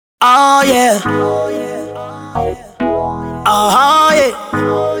Oh yeah. Oh yeah.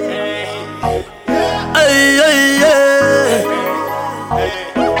 Hey, hey, hey.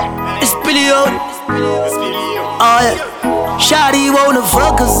 It's Billy on. Oh yeah. Shawty wanna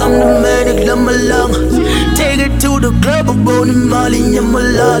fuck cause I'm the medic, MaMhlongo. Take her to the club, I'm rolling Molly and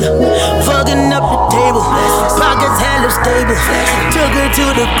Malala. Fucking up the table, pockets hella stable. Took her to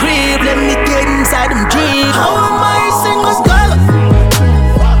the crib, let me get inside them jeans. How am I a single scholar?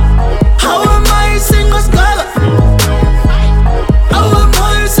 How am I a single scholar? How am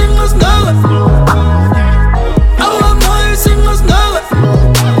I a single scholar? How am I a single scholar?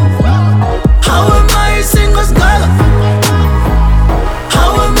 How am I a single scholar?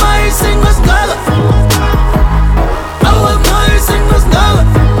 How am I a single scholar? How am I a single scholar?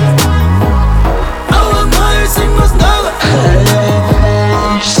 How am I a single scholar?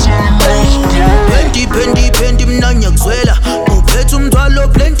 Plenty mna ngiyakuswela uphethe umthwalo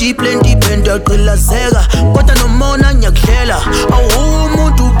plenty aqilazeka kodwa nomona ngiyakudlela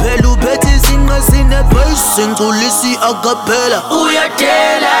awumuntu phela uphethe isinqe sine-bass sengculisi acapella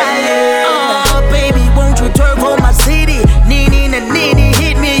uyadela yeah. Baby won't you twerk for my city nini na nini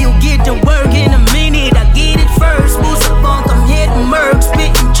hit me you get to work in a minute I get it first boost a bunk I'm hitting merc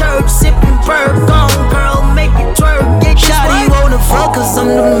spitting church sipping perk gone girl make it twerk get shawty wanna fuck cause I'm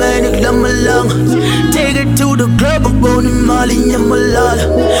the manic MaMhlongo take her to the club I'm rolling Molly and Malala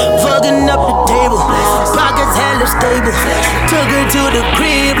fucking up the table pockets hella stable took her to the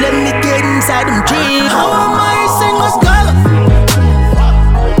crib let me get inside them jeans how am I